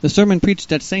The sermon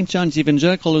preached at St. John's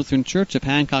Evangelical Lutheran Church of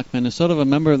Hancock, Minnesota, a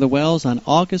member of the Wells, on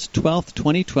August 12,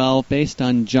 2012, based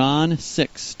on John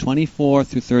 6:24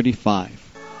 through 35.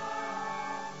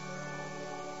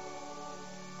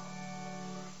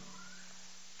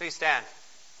 Please stand.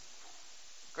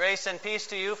 Grace and peace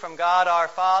to you from God our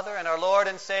Father and our Lord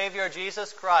and Savior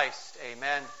Jesus Christ.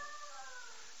 Amen.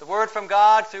 The word from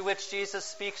God through which Jesus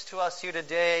speaks to us here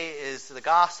today is the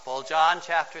Gospel, John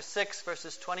chapter 6,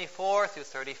 verses 24 through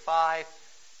 35.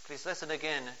 Please listen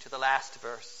again to the last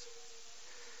verse.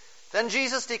 Then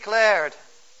Jesus declared,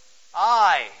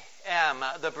 I am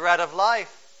the bread of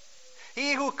life.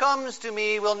 He who comes to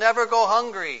me will never go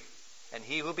hungry, and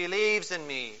he who believes in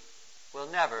me will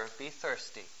never be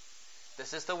thirsty.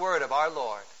 This is the word of our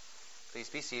Lord. Please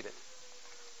be seated.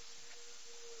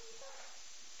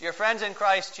 Dear friends in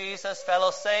Christ Jesus, fellow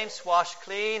saints, washed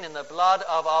clean in the blood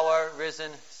of our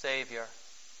risen Savior.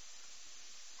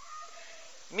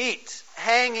 Meat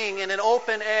hanging in an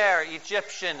open-air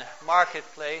Egyptian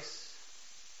marketplace,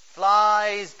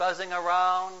 flies buzzing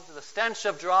around, the stench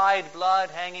of dried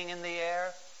blood hanging in the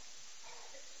air.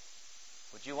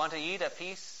 Would you want to eat a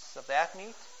piece of that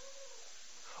meat?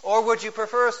 Or would you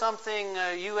prefer something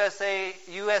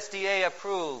USDA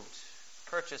approved,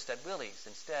 purchased at Willie's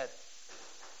instead?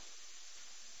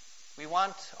 We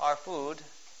want our food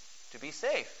to be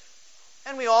safe.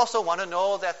 And we also want to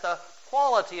know that the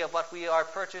quality of what we are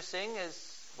purchasing is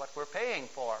what we're paying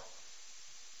for.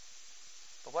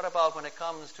 But what about when it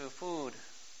comes to food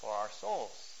for our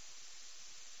souls?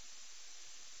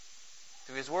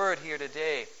 Through his word here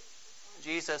today,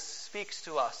 Jesus speaks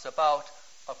to us about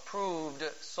approved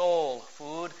soul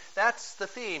food. That's the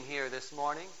theme here this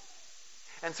morning.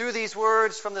 And through these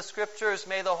words from the Scriptures,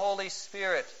 may the Holy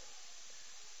Spirit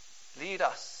lead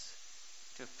us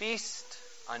to feast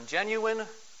on genuine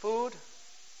food.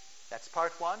 That's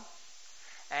part one.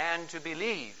 And to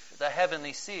believe the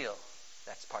heavenly seal.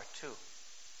 That's part two.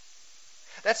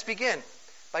 Let's begin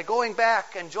by going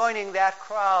back and joining that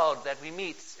crowd that we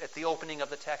meet at the opening of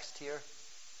the text here.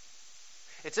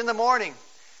 It's in the morning,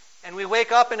 and we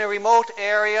wake up in a remote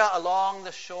area along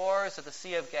the shores of the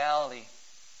Sea of Galilee.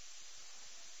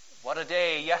 What a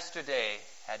day yesterday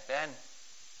had been.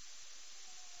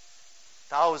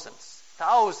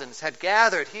 Thousands had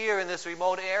gathered here in this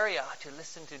remote area to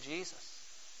listen to Jesus.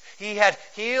 He had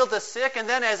healed the sick, and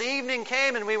then as evening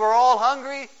came and we were all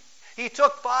hungry, he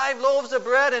took 5 loaves of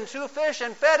bread and 2 fish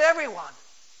and fed everyone.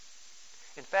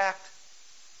 In fact,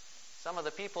 some of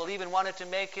the people even wanted to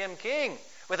make him king.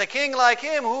 With a king like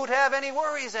him, who would have any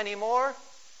worries anymore?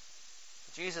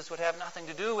 Jesus would have nothing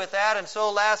to do with that, and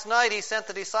so last night he sent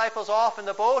the disciples off in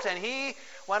the boat, and he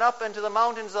went up into the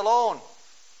mountains alone.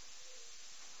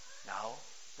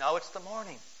 Now it's the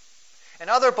morning. And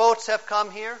other boats have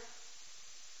come here.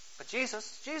 But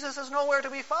Jesus is nowhere to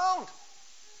be found.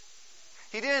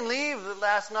 He didn't leave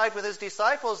last night with his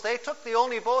disciples. They took the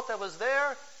only boat that was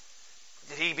there.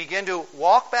 Did he begin to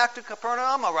walk back to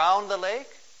Capernaum around the lake?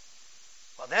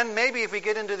 Well, then maybe if we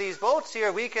get into these boats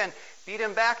here, we can beat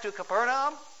him back to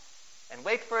Capernaum and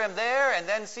wait for him there and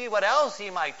then see what else he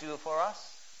might do for us.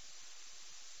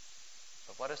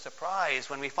 But what a surprise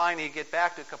when we finally get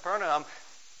back to Capernaum.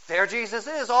 There Jesus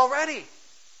is already.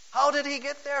 How did he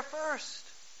get there first?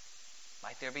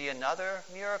 Might there be another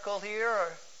miracle here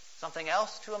or something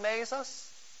else to amaze us?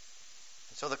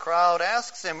 And so the crowd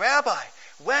asks him, Rabbi,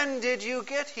 when did you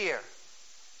get here?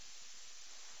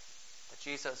 But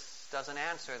Jesus doesn't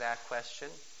answer that question.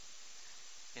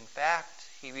 In fact,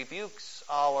 he rebukes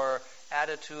our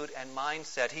attitude and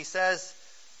mindset. He says,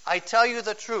 I tell you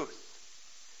the truth.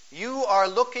 You are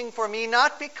looking for me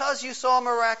not because you saw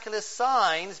miraculous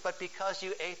signs, but because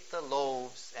you ate the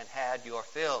loaves and had your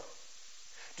fill.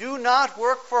 Do not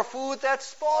work for food that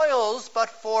spoils, but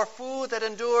for food that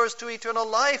endures to eternal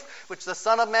life, which the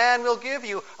Son of Man will give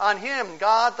you. On him,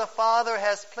 God the Father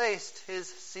has placed his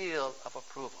seal of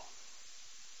approval.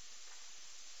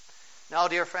 Now,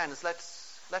 dear friends,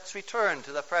 let's return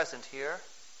to the present here.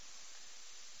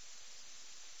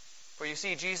 For you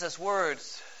see, Jesus'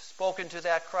 words spoken to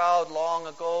that crowd long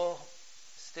ago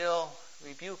still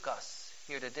rebuke us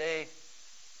here today.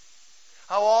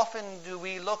 How often do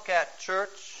we look at church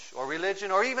or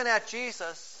religion or even at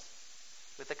Jesus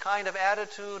with the kind of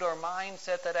attitude or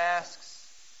mindset that asks,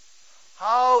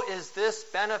 how is this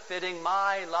benefiting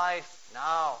my life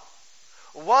now?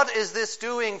 What is this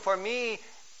doing for me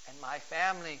and my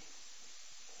family?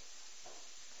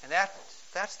 And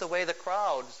that's the way the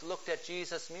crowds looked at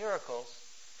Jesus' miracles.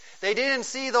 They didn't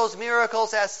see those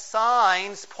miracles as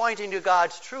signs pointing to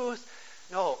God's truth.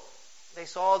 No, they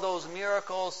saw those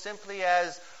miracles simply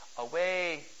as a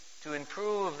way to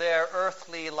improve their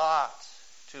earthly lot,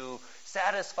 to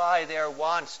satisfy their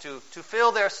wants, to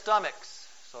fill their stomachs,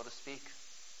 so to speak.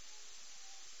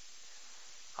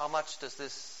 How much does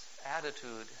this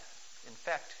attitude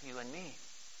infect you and me?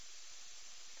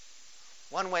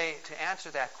 One way to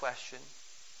answer that question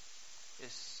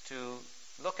is to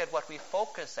look at what we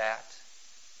focus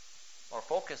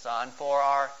on for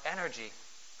our energy.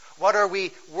 What are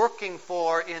we working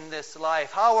for in this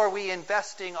life? How are we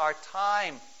investing our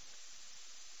time?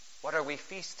 What are we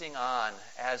feasting on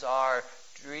as our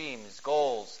dreams,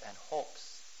 goals, and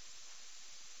hopes?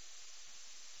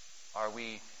 Are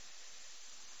we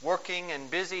working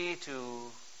and busy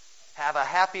to have a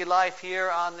happy life here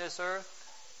on this earth?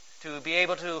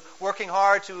 Working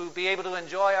hard to be able to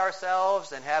enjoy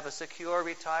ourselves and have a secure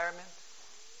retirement?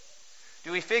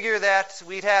 Do we figure that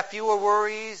we'd have fewer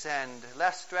worries and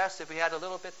less stress if we had a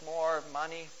little bit more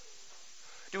money?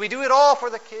 Do we do it all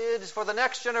for the kids, for the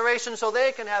next generation, so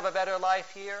they can have a better life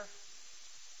here?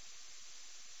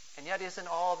 And yet, isn't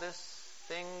all this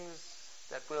things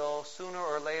that will sooner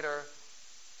or later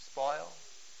spoil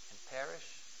and perish?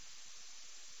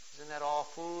 Isn't that all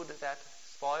food that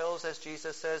spoils, as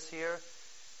Jesus says here?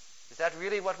 Is that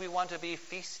really what we want to be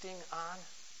feasting on?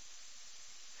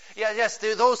 Yes,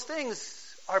 those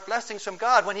things are blessings from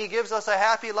God. When He gives us a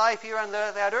happy life here on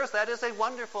that earth, that is a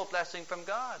wonderful blessing from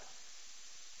God.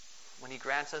 When He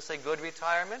grants us a good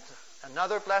retirement,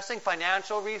 another blessing.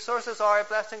 Financial resources are a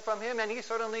blessing from Him, and He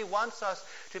certainly wants us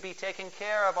to be taking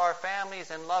care of our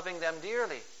families and loving them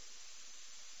dearly.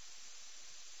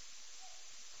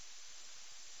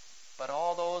 But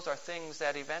all those are things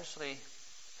that eventually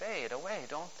fade away,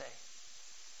 don't they?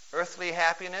 Earthly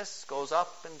happiness goes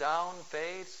up and down,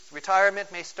 fades.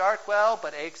 Retirement may start well,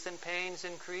 but aches and pains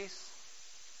increase.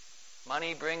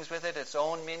 Money brings with it its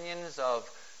own minions of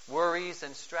worries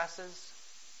and stresses.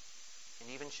 And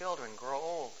even children grow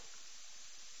old.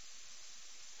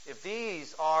 If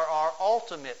these are our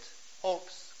ultimate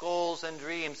hopes, goals, and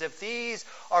dreams, if these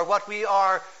are what we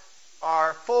are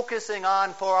focusing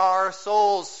on for our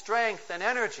soul's strength and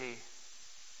energy,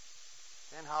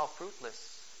 then how fruitless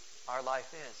our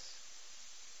life is.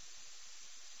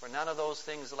 For none of those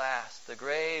things last. The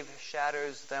grave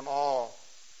shatters them all.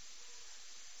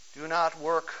 Do not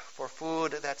work for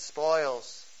food that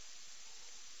spoils,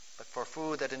 but for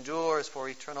food that endures for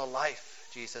eternal life,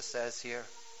 Jesus says here.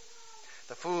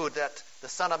 The food that the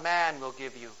Son of Man will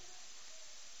give you.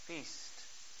 Feast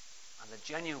on the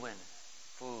genuine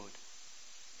food.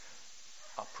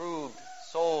 Approved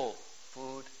soul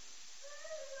food.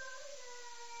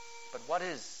 But what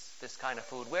is this kind of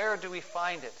food? Where do we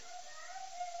find it?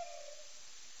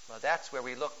 Well, that's where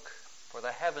we look for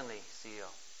the heavenly seal.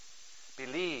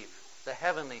 Believe the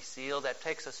heavenly seal that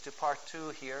takes us to part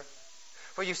 2 here.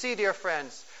 For you see, dear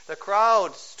friends, the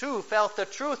crowds too felt the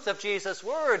truth of Jesus'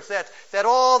 words, that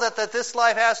all that this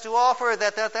life has to offer,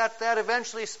 that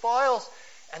eventually spoils.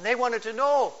 And they wanted to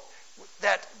know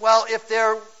that, well, if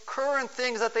their current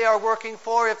things that they are working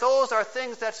for, if those are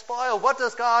things that spoil, what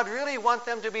does God really want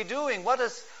them to be doing? What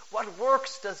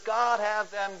works does God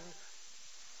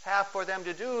have for them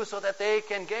to do so that they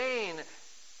can gain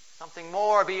something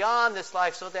more beyond this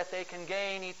life, so that they can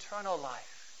gain eternal life?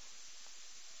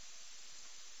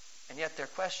 And yet their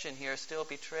question here still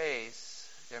betrays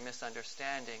their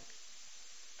misunderstanding.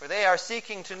 For they are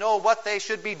seeking to know what they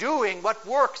should be doing, what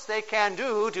works they can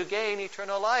do to gain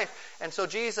eternal life. And so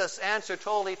Jesus' answer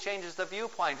totally changes the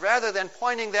viewpoint. Rather than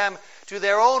pointing them to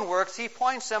their own works, He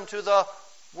points them to the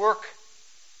work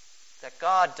that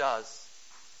God does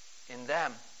in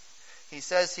them. He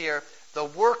says here, the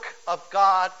work of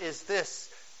God is this,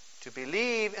 to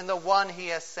believe in the one He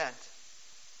has sent.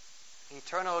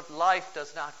 Eternal life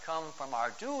does not come from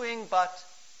our doing, but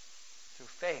through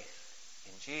faith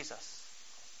in Jesus.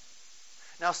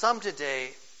 Now, some today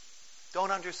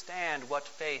don't understand what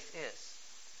faith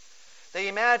is. They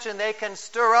imagine they can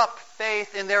stir up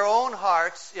faith in their own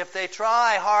hearts if they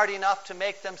try hard enough to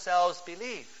make themselves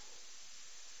believe.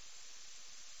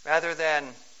 Rather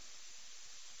than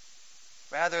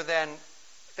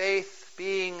faith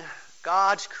being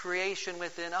God's creation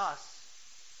within us,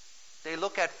 they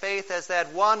look at faith as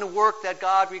that one work that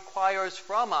God requires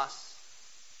from us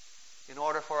in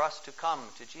order for us to come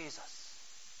to Jesus.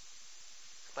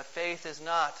 But faith is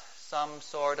not some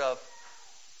sort of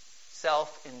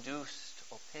self-induced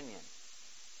opinion.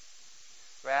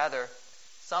 Rather,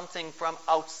 something from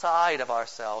outside of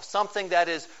ourselves, something that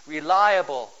is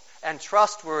reliable and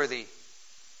trustworthy,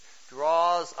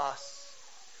 draws us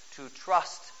to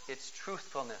trust its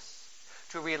truthfulness,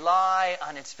 to rely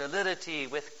on its validity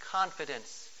with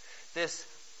confidence. This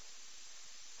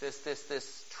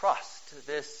trust,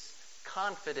 this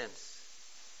confidence.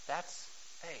 That's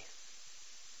faith.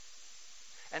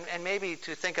 And maybe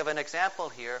to think of an example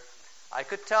here, I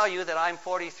could tell you that I'm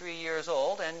 43 years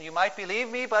old, and you might believe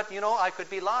me, but I could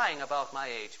be lying about my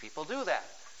age. People do that.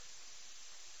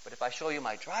 But if I show you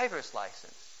my driver's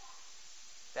license,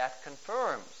 that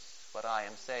confirms what I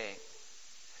am saying.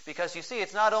 Because you see,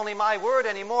 it's not only my word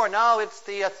anymore. Now it's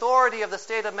the authority of the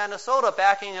state of Minnesota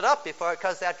backing it up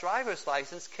because that driver's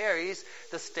license carries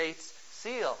the state's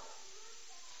seal.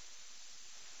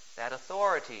 That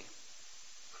authority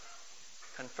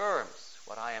confirms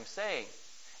what I am saying.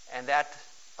 And that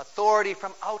authority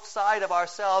from outside of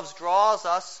ourselves draws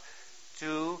us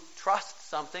to trust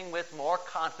something with more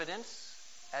confidence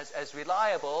as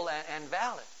reliable and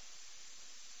valid.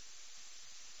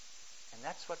 And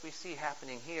that's what we see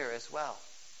happening here as well.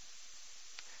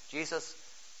 Jesus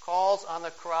calls on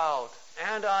the crowd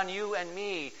and on you and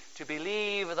me to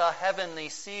believe the heavenly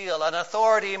seal, an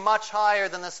authority much higher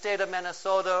than the state of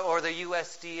Minnesota or the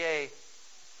USDA.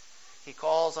 He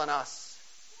calls on us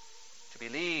to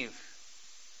believe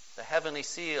the heavenly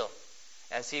seal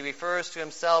as he refers to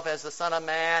himself as the Son of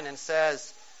Man and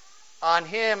says, "On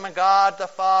him God the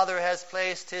Father has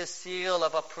placed his seal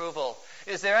of approval."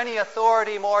 Is there any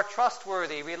authority more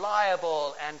trustworthy,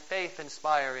 reliable, and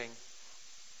faith-inspiring?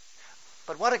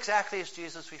 But what exactly is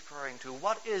Jesus referring to?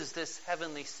 What is this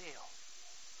heavenly seal?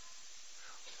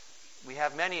 We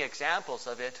have many examples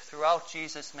of it throughout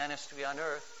Jesus' ministry on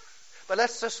earth. But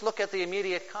let's just look at the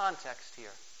immediate context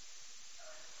here.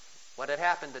 What had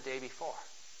happened the day before?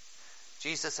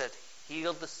 Jesus had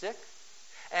healed the sick,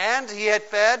 and he had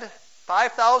fed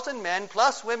 5,000 men,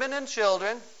 plus women and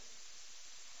children,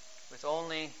 with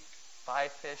only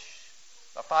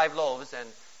 5 loaves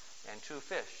and 2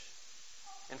 fish.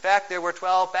 In fact, there were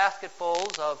 12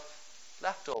 basketfuls of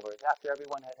leftovers after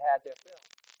everyone had their fill.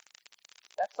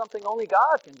 That's something only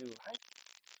God can do, right?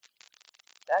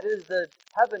 That is the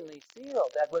heavenly seal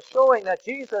that was showing that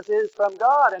Jesus is from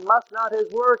God, and must not his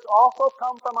words also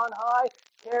come from on high,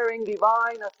 carrying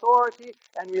divine authority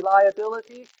and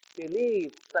reliability?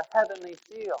 Believe the heavenly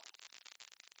seal.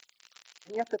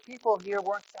 And yet the people here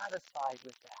weren't satisfied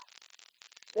with that.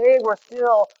 They were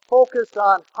still focused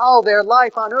on how their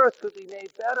life on earth could be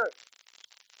made better.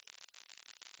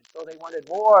 And so they wanted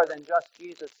more than just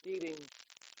Jesus feeding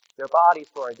their bodies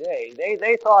for a day.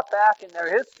 They thought back in their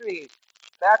history,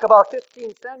 back about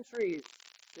 15 centuries,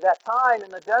 to that time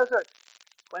in the desert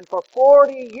when for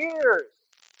 40 years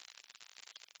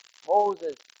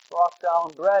Moses brought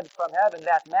down bread from heaven,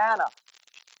 that manna,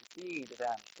 to feed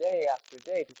them day after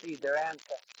day, to feed their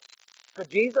ancestors. Could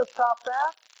Jesus top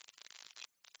that?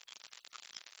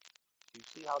 Do you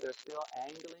see how they're still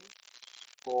angling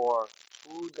for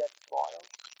food that spoils?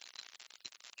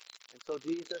 And so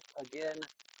Jesus again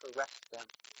corrects them.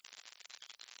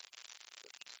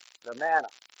 The manna,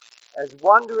 as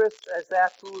wondrous as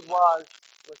that food was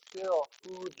still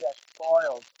food that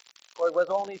spoiled. For it was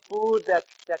only food that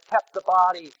kept the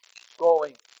body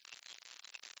going.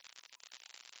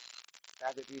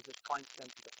 Rather, Jesus points them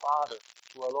to the Father,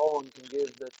 who alone can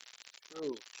give the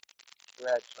true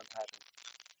bread from heaven.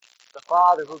 The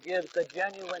Father who gives the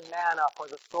genuine manna for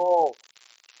the soul,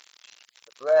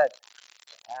 the bread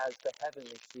that has the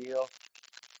heavenly seal.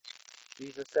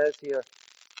 Jesus says here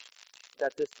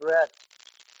that this bread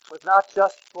was not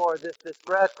just for this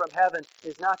bread from heaven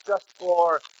is not just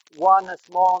for a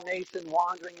small nation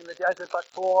wandering in the desert, but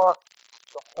for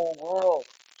the whole world.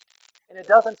 And it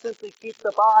doesn't simply keep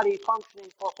the body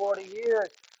functioning for 40 years.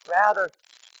 Rather,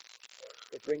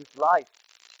 it brings life,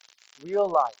 real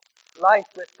life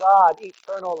with God,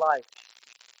 eternal life.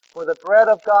 For the bread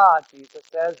of God, Jesus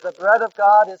says, the bread of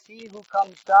God is he who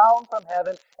comes down from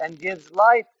heaven and gives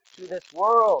life to this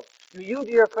world. Do you,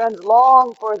 dear friends,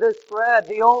 long for this bread,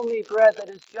 the only bread that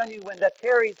is genuine, that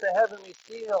carries the heavenly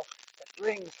seal, that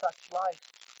brings such life?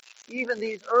 Even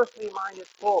these earthly-minded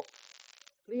folk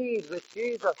plead with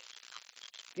Jesus,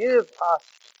 give us,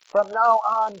 from now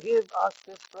on, give us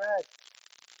this bread.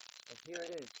 And here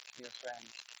it is, dear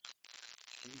friends.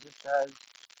 Jesus says,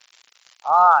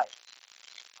 I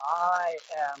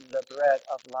am the bread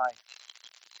of life.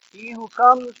 He who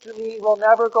comes to me will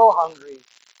never go hungry,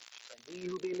 and he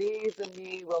who believes in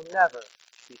me will never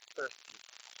be thirsty.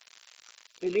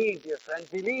 Believe, dear friends,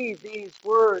 believe these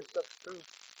words of truth.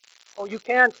 Oh, you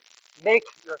can't make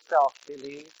yourself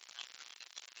believe,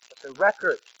 but the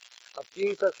record of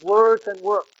Jesus' words and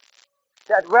works,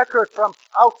 that record from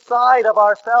outside of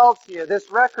ourselves here,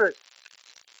 this record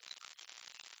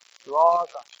draws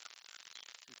us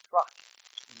to trust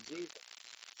in Jesus.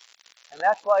 And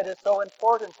that's why it is so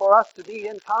important for us to be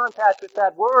in contact with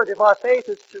that word if our faith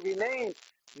is to remain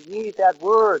You need that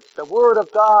word, the Word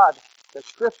of God, the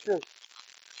Scriptures,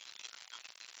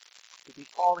 to be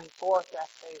calling forth that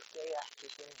faith day after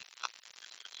day.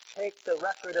 Take the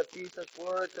record of Jesus'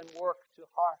 words and work to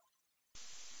heart.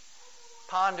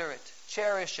 Ponder it,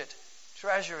 cherish it,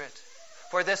 treasure it.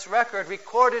 For this record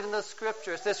recorded in the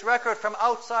Scriptures, this record from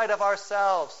outside of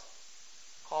ourselves,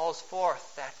 calls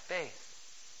forth that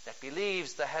faith that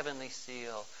believes the heavenly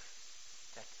seal,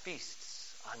 that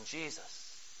feasts on Jesus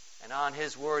and on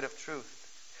His word of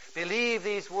truth. Believe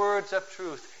these words of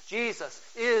truth. Jesus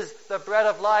is the bread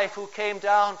of life who came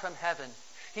down from heaven.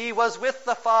 He was with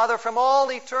the Father from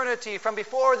all eternity, from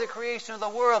before the creation of the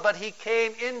world, but He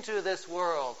came into this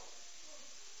world,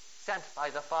 sent by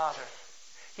the Father.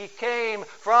 He came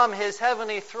from His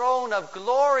heavenly throne of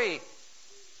glory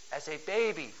as a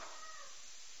baby,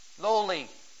 lowly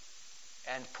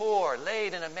and poor,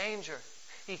 laid in a manger.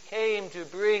 He came to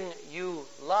bring you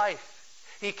life.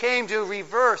 He came to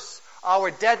reverse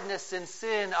our deadness in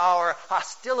sin, our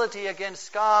hostility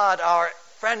against God, our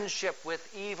friendship with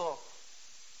evil.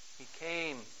 He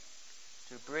came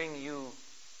to bring you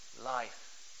life.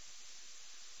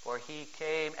 For He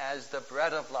came as the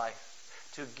bread of life,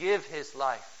 to give His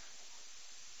life,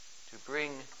 to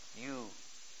bring you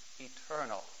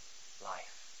eternal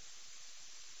life.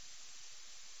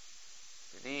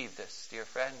 Believe this, dear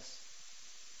friends,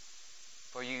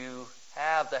 for you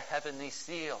have the heavenly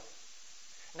seal.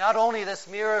 Not only this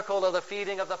miracle of the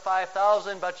feeding of the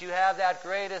 5,000, but you have that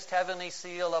greatest heavenly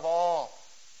seal of all,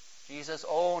 Jesus'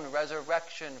 own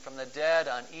resurrection from the dead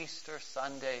on Easter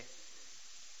Sunday.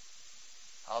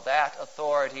 How that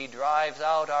authority drives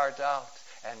out our doubt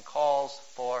and calls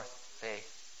forth faith.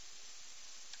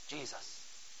 Jesus.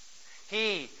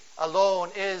 He alone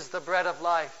is the bread of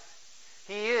life.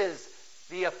 He is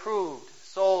the approved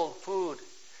soul food.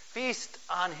 Feast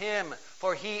on Him,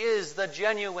 for He is the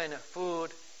genuine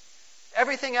food.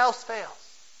 Everything else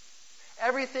fails.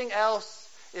 Everything else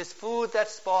is food that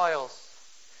spoils.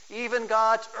 Even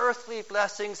God's earthly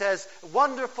blessings, as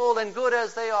wonderful and good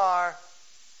as they are,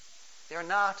 they're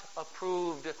not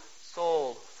approved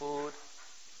soul food.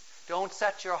 Don't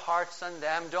set your hearts on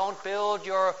them. Don't build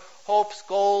your hopes,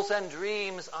 goals, and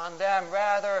dreams on them.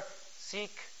 Rather,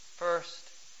 seek first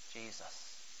Jesus.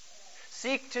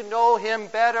 Seek to know Him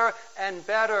better and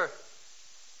better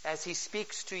as He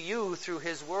speaks to you through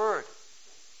His Word.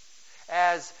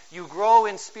 As you grow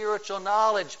in spiritual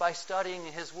knowledge by studying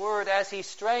His Word, as He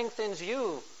strengthens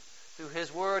you through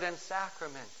His Word and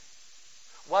sacrament.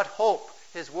 What hope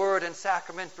His Word and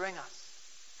sacrament bring us.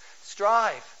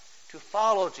 Strive to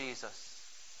follow Jesus,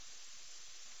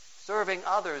 serving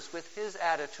others with His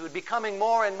attitude, becoming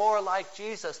more and more like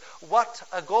Jesus. What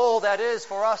a goal that is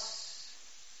for us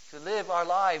to live our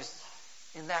lives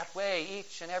in that way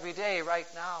each and every day right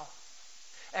now.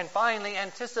 And finally,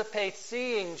 anticipate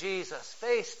seeing Jesus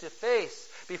face to face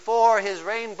before His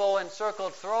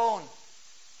rainbow-encircled throne.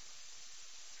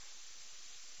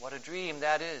 What a dream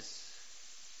that is.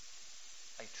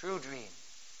 A true dream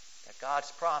that God's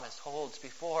promise holds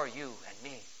before you and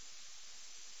me.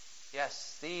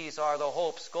 Yes, these are the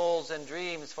hopes, goals, and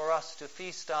dreams for us to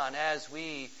feast on as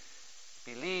we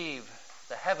believe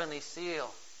the heavenly seal,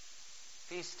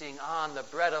 feasting on the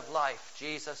bread of life,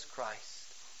 Jesus Christ.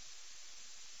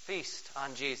 Feast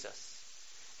on Jesus.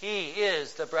 He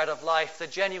is the bread of life, the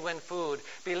genuine food.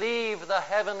 Believe the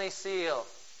heavenly seal.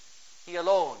 He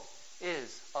alone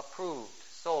is approved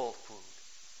soul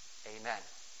food. Amen.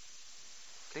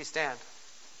 Please stand.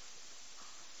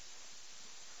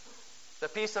 The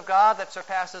peace of God that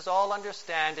surpasses all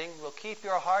understanding will keep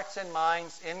your hearts and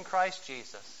minds in Christ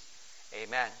Jesus.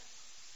 Amen.